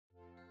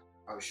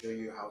I'll show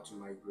you how to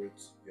migrate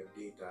your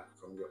data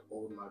from your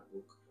old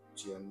MacBook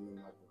to your new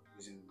MacBook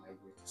using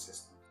Migrate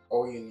Assistant.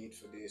 All you need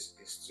for this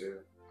is to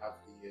have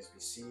the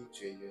USB-C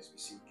to a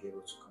USB-C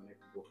cable to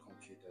connect both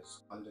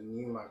computers. On the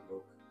new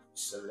MacBook,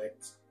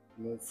 select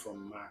Move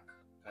from Mac,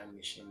 Time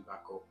Machine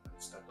Backup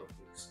and Startup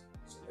Fix.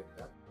 Select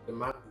that. The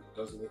MacBook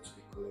does need to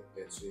be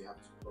connected, so you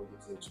have to plug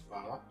it into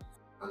power.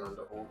 And on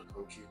the old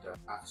computer,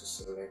 I have to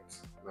select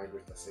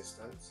Migrate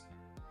Assistant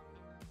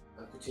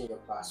and put in your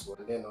password.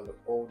 And then on the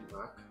old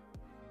Mac,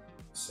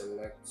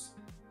 select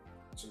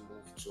to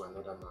move to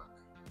another Mac.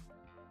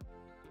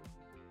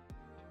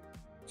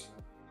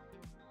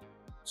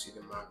 See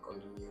the Mac on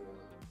the new one,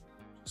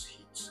 just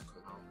hit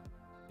confirm.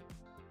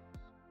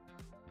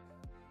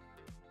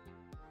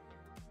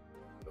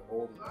 The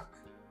old Mac,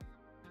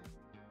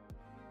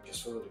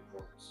 just follow the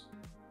prompts.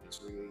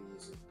 It's really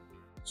easy.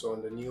 So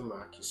on the new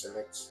Mac, you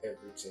select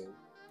everything.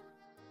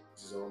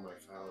 This is all my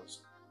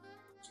files.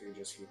 So you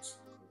just hit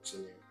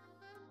continue.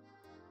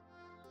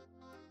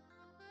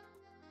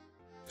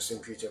 Just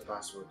input your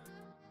password.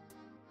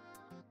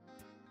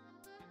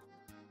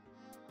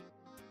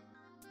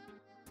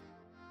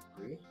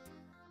 Agree.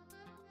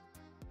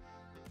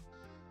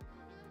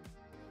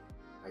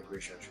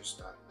 Migration should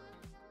start.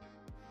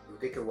 It will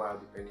take a while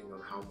depending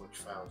on how much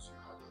files you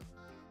have on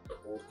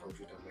the old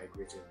computer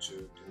migrated to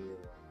the new one.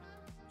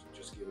 So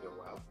just give it a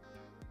while.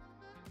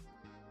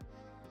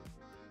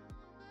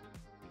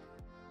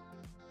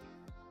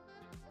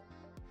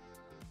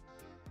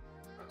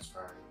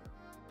 Transferring.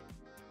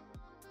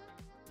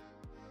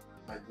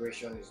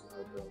 Migration is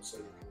now done, so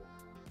you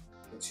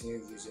can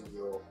continue using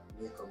your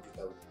new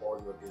computer with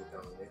all your data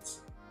on it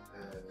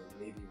and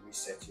maybe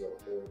reset your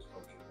old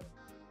computer.